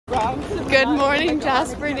Good morning,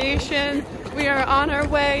 Jasper Nation. We are on our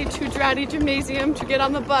way to Dratty Gymnasium to get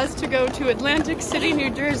on the bus to go to Atlantic City, New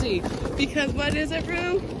Jersey. Because what is it,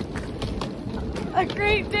 Rue? A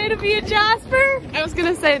great day to be a Jasper? I was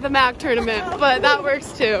gonna say the MAAC tournament, but that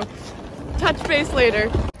works too. Touch base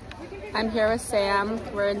later. I'm here with Sam.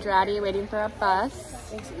 We're in Dratty waiting for a bus.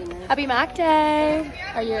 Happy MAAC Day!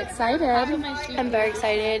 Are you excited? I'm very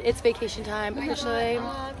excited. It's vacation time officially.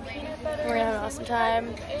 We're gonna have an awesome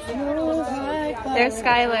time. There's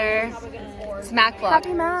Skylar. It's MAAC vlog. Happy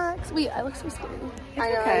MAAC! Wait, I look so scared. I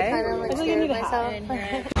know, okay. I kind of like scared myself.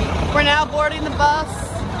 We're now boarding the bus.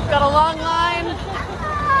 Got a long line.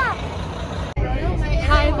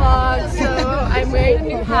 Hi vlog. So I'm wearing a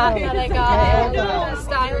new hat that I got.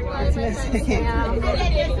 Styled by Sam.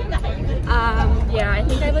 Yeah, I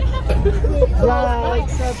think I look. Vlog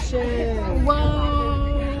exception.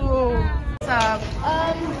 Whoa. What's up?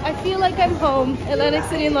 I feel like I'm home. Atlantic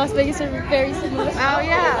City and Las Vegas are very similar. Oh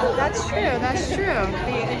yeah, that's true. That's true.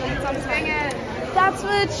 Dang it. That's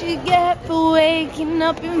what you get for waking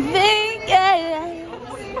up in Vegas.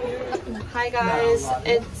 Hi guys,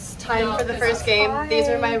 it's time for the first game. These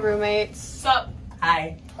are my roommates. Sup?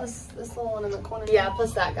 Hi. Plus this little one in the corner. Yeah,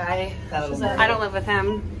 plus that guy. I don't live with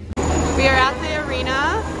him. We are at the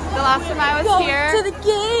arena. The last time I was here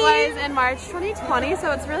was in March 2020,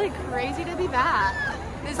 so it's really crazy to be back.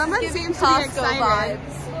 Someone seems to be excited.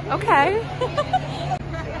 Okay.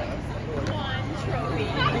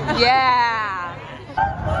 Yeah.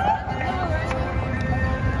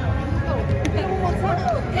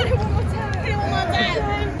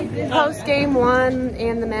 Post game won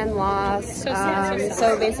and the men lost.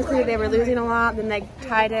 So basically they were losing a lot, then they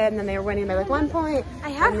tied it, and then they were winning by like 1 point. I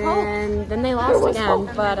have hope. Then they lost again.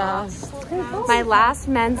 But my last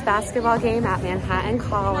men's basketball game at Manhattan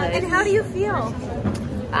College. And how do you feel?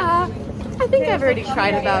 I think I've already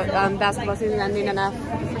cried about basketball season ending enough,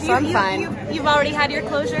 so I'm fine. You've already had your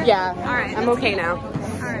closure? Yeah. All right. I'm okay now.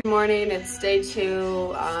 Good morning, it's day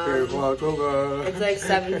 2. It's like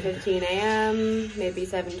 7:15 a.m., maybe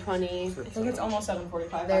 7:20. I think it's almost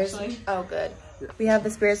 7:45 actually. Oh, good. Yeah. We have the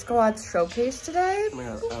Spirit Squad showcase today. Oh my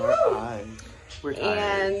god, our eyes. We're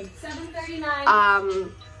tired. And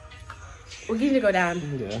 7:39. We need to go down.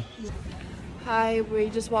 Yeah. Hi, we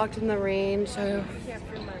just walked in the rain, so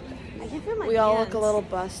we all look a little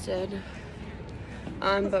busted.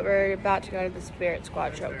 But we're about to go to the Spirit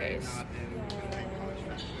Squad showcase.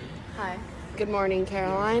 Hi. Good morning,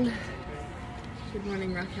 Caroline. Good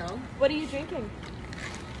morning, Raquel. What are you drinking?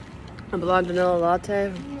 A blonde vanilla latte,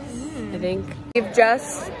 I think. We've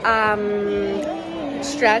just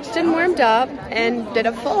stretched and warmed up and did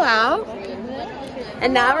a full out.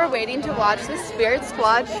 And now we're waiting to watch the Spirit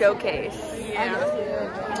Squad showcase. Yeah.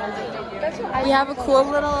 We have a cool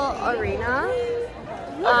little arena.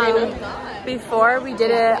 Before we did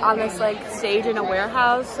it on this like stage in a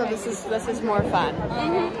warehouse, so this is more fun.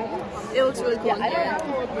 It looks really cool.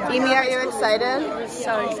 Amy, are you excited?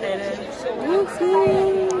 So excited.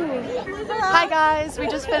 Hi guys, we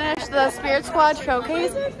just finished the Spirit Squad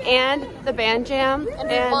showcase and the band jam,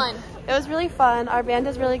 and it was really fun. Our band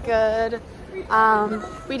is really good.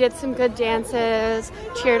 We did some good dances,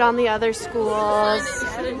 cheered on the other schools. You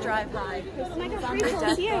shouldn't drive high. That's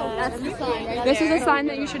the sign. This is a sign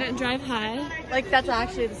that you shouldn't drive high. Like that's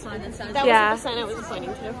actually the sign that says. That yeah. was the sign I was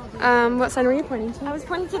pointing to. What sign were you pointing to? I was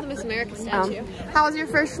pointing to the Miss America statue. How was your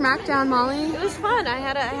first Smackdown, Molly? It was fun. I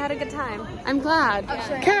had a good time. I'm glad.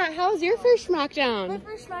 Kat, how was your first Smackdown? My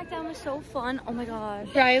first Smackdown was so fun. Oh my gosh.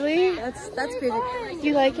 Riley? That's crazy.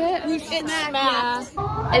 You like it? It's smacked.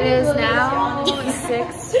 It is now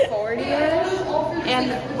 6:40ish,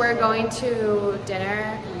 and we're going to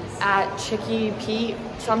dinner at Chicky Pete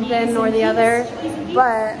something or the other,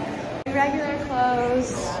 but regular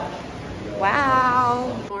clothes.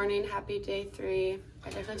 Wow. Morning, happy day 3. I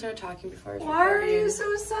definitely started talking before. Why are you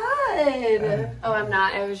so sad? Oh, I'm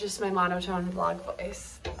not. It was just my monotone vlog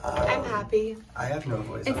voice. I'm happy. I have no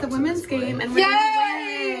voice. It's the women's game, and we're gonna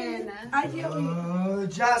win. I can't wait.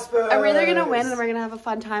 Jasper! I'm either gonna win and we're gonna have a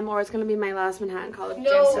fun time, or it's gonna be my last Manhattan College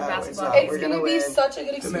dance basketball. It's gonna be such a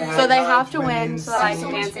good experience. So they have to win so that I can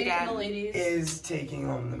dance again. Is taking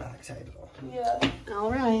home the MAAC title. Yeah. All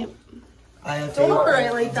right. I have to. Don't worry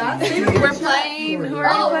like that. We're playing. Who are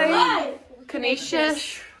we playing?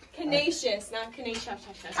 Canisius. Canisius, not Canisius.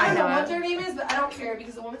 I know what their name is, but I don't care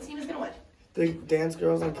because the women's team is gonna win. The dance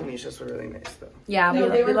girls on Canisius were really nice though. Yeah, No,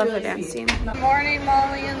 we were love really the dance sweet. team. Good morning,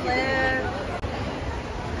 Molly and Liv.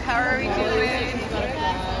 How are we doing?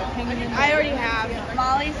 I already have.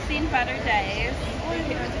 Molly's seen better days,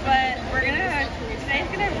 but we're gonna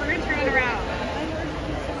turn it around.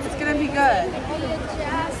 It's gonna be good.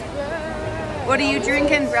 What are you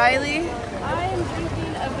drinking, Riley? I am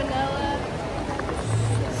drinking a vanilla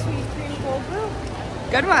sweet cream cold brew.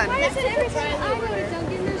 Good one. Why is it every time I go to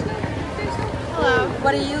Dunkin', there's no Hello.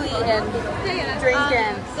 What are you eating?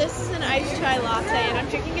 Drinking. this is an iced chai latte, and I'm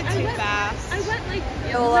drinking it too fast. I went like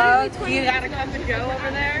Hello. You got a cup of Joe over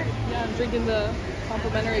there? Yeah, I'm drinking the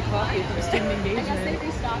complimentary coffee from Student Engagement.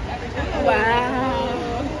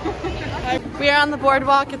 Wow. We are on the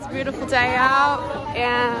boardwalk. It's a beautiful day out,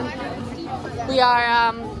 and we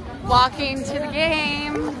are walking to the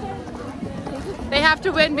game. They have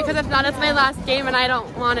to win because if not, it's my last game, and I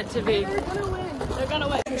don't want it to be. They're gonna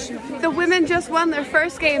win. The women just won their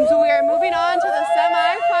first game, so we are moving on to the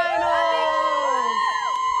semifinals.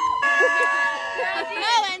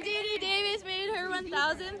 And Dee Davis made her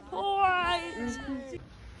 1,000 points.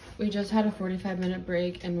 We just had a 45-minute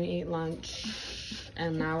break and we ate lunch,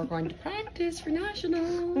 and now we're going to practice for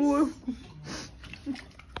nationals.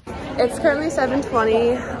 It's currently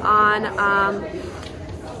 7:20 on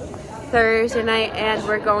Thursday night, and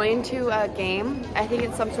we're going to a game. I think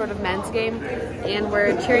it's some sort of men's game, and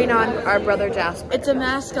we're cheering on our brother Jasper. It's a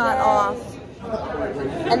mascot off.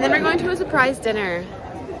 And then we're going to a surprise dinner.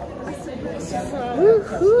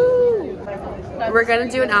 Woohoo! We're gonna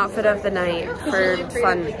do an outfit of the night for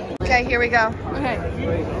fun. Okay, here we go. Okay.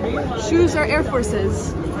 Shoes are Air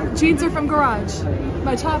Forces. Jeans are from Garage.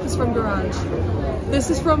 My top is from Garage. This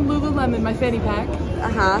is from Lululemon, my fanny pack.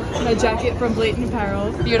 My jacket from Blatant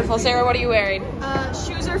Apparel. Beautiful. Sarah, what are you wearing?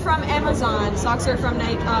 Shoes are from Amazon. Socks are from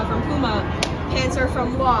Puma. Pants are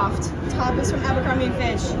from Loft. Top is from Abercrombie &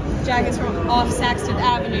 Fitch. Jacket's from Off Saxton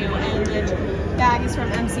Avenue. And the bag is from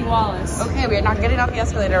MC Wallace. Okay, we are not getting off the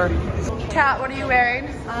escalator. Kat, what are you wearing?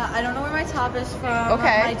 I don't know where my top is from.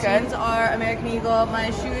 Okay, my good. jeans are American Eagle. My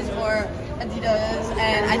shoes are Adidas,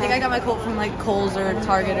 and I think I got my coat from like Kohl's or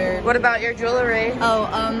Target or. What about your jewelry? Oh,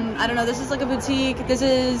 I don't know. This is like a boutique. This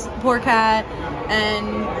is Poor Cat,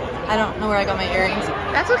 and I don't know where I got my earrings.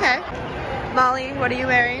 That's okay. Molly, what are you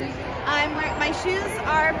wearing? My shoes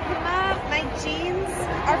are Puma. My jeans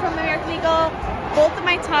are from American Eagle. Both of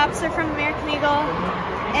my tops are from American Eagle.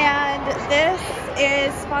 And this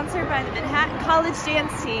is sponsored by the Manhattan College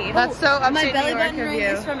Dance Team. That's so upstate My belly New York button of ring you.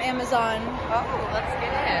 is from Amazon. Oh, let's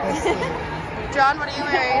get it. John, what are you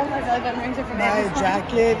wearing? My belly button rings are from My Amazon.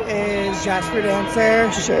 jacket is Jasper Dancer.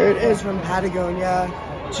 Shirt is from Patagonia.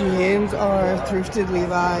 Jeans are thrifted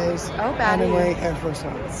Levi's. Oh, And I'm baddie. wearing Air Force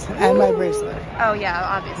Ones. And my bracelet. Oh yeah,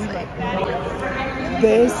 obviously.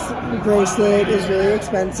 This bracelet is really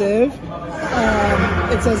expensive.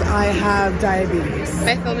 It says I have diabetes.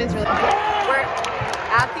 My filming's really good. We're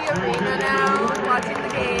at the arena now, watching the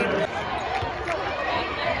game.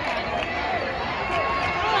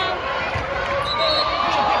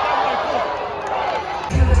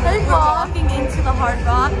 We're walking into the Hard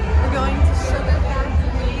Rock. We're going to Sugar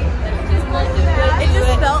Factory. It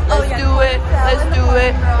just felt. Let's do it. Let's do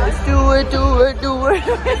it. Let's do it. Do it. Do it.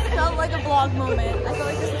 It felt like a vlog moment. I felt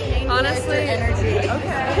like this main Honestly. energy.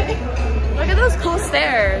 Okay. Look at those cool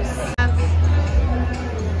stairs.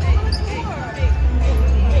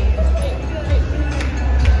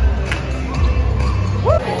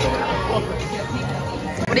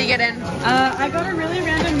 What are you getting? I got a really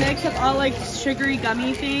random mix of all like sugary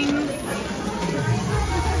gummy things.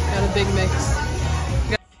 Got a big mix.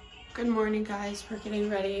 Good morning, guys. We're getting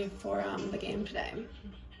ready for the game today.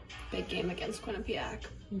 Big game against Quinnipiac.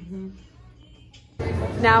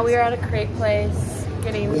 Now we are at a crate place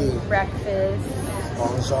getting breakfast.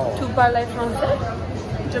 Tu parles français?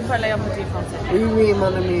 Je parle un petit français. Oui, oui,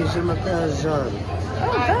 mon ami, je m'appelle Jean.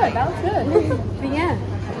 Oh, good. That was good. Bien.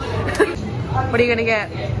 What are you gonna get?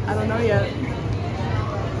 I don't know yet.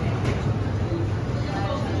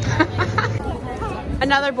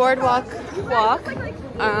 Another boardwalk walk.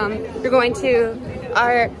 We're going to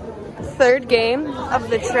our third game of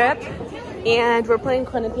the trip, and we're playing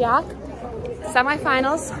Quinnipiac.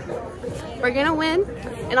 Semifinals. We're gonna win,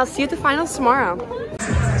 and I'll see you at the finals tomorrow.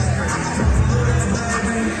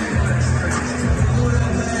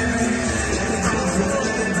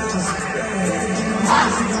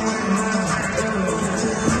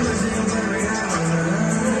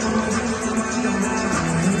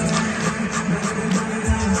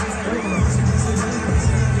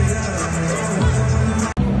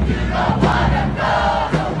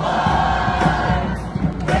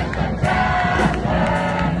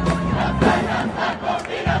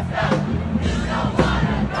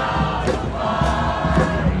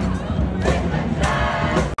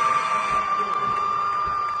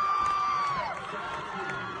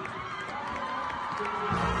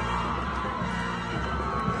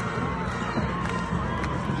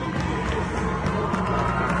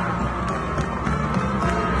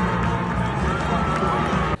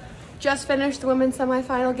 Just finished the women's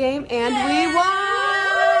semifinal game and we won!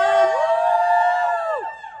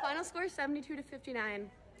 Final score 72-59.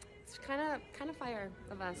 It's kind of fire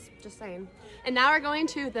of us, just saying. And now we're going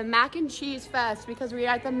to the Mac and Cheese Fest because we're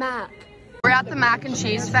at the MAAC. We're at the Mac and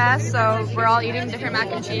Cheese Fest, so we're all eating different mac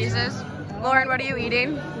and cheeses. Lauren, what are you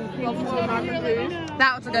eating? Buffalo mac and cheese.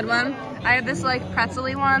 That was a good one. I had this like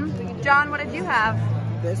pretzel-y one. John, what did you have?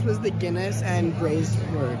 This was the Guinness and braised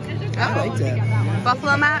pork. I liked it.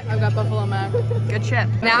 Buffalo mac? I've got buffalo mac. Good chip.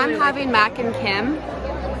 Now I'm having mac and kim,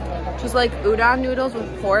 which is like udon noodles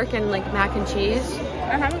with pork and like mac and cheese.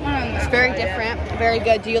 I haven't one on that. It's very different, very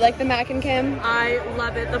good. Do you like the mac and kim? I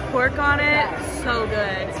love it. The pork on it, so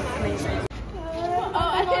good. It's amazing.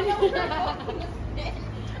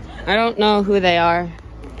 I don't know who they are.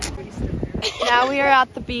 Now we are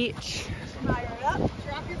at the beach.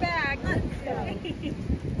 Drop your bag.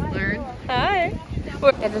 Learn. Hi.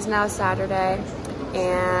 It is now Saturday,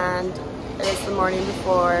 and it is the morning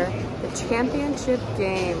before the championship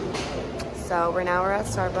game. So we're at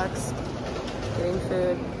Starbucks getting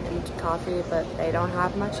food and coffee, but they don't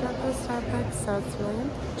have much at the Starbucks, so it's really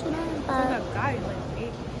unfortunate. But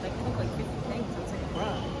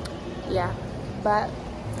yeah, but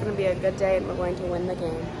it's gonna be a good day, and we're going to win the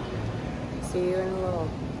game. See you in a little.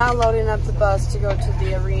 Now loading up the bus to go to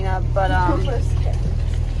the arena, but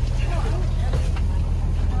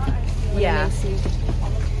yeah,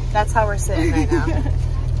 that's how we're sitting right now.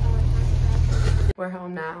 We're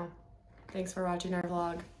home now. Thanks for watching our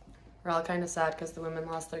vlog. We're all kind of sad because the women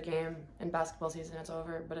lost their game and basketball season is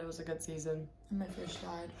over, but it was a good season. And my fish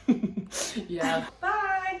died. Yeah.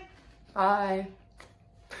 Bye. Bye.